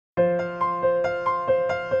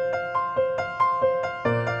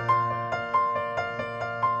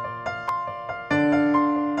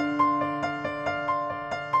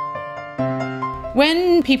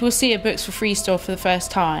When people see a books for free store for the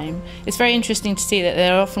first time, it's very interesting to see that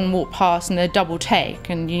they'll often walk past and they'll double take,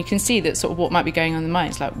 and you can see that sort of what might be going on in the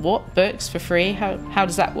mind. It's like, what? Books for free? How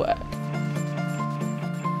does that work?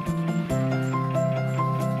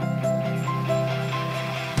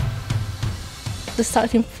 The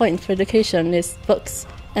starting point for education is books,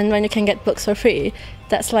 and when you can get books for free,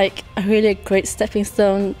 that's like a really great stepping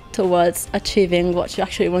stone towards achieving what you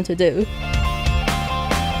actually want to do.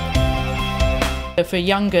 For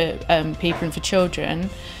younger people and for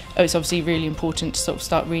children, it's obviously really important to sort of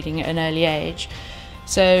start reading at an early age.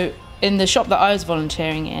 So in the shop that I was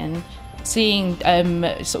volunteering in, seeing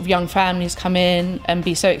sort of young families come in and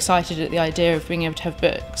be so excited at the idea of being able to have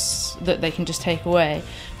books that they can just take away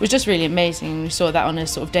was just really amazing. We saw that on a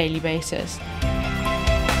sort of daily basis.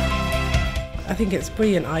 I think it's a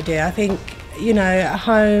brilliant idea. I think, you know, at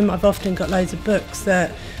home I've often got loads of books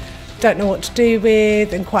that don't know what to do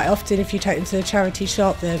with, and quite often if you take them to a charity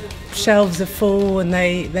shop, the shelves are full and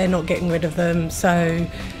they're not getting rid of them. So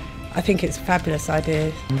I think it's a fabulous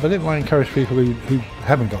idea. But it might encourage people who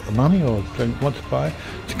haven't got the money or don't want to buy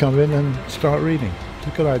to come in and start reading. It's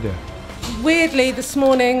a good idea. Weirdly, this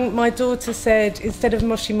morning my daughter said instead of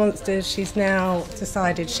Moshi Monsters, she's now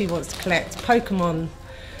decided she wants to collect Pokemon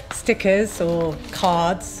stickers or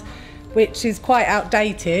cards, which is quite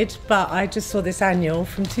outdated, but I just saw this annual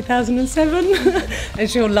from 2007 and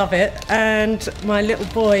she'll love it. And my little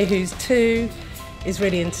boy, who's 2, is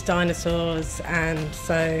really into dinosaurs, and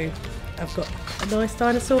so I've got a nice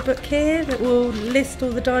dinosaur book here that will list all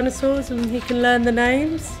the dinosaurs and he can learn the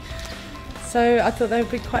names. So I thought they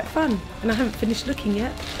would be quite fun, and I haven't finished looking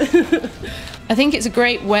yet. I think it's a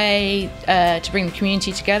great way to bring the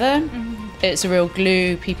community together. It's a real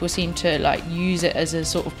glue. People seem to like use it as a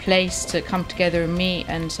sort of place to come together and meet,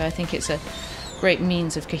 and so I think it's a great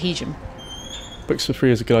means of cohesion. Books for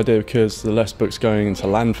free is a good idea because the less books going into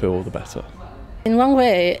landfill, the better. In one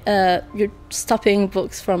way, you're stopping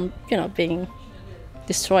books from, being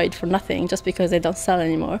destroyed for nothing just because they don't sell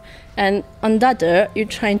anymore. And on the other, you're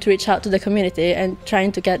trying to reach out to the community and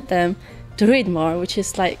trying to get them to read more, which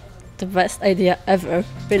is like the best idea ever,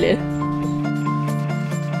 really.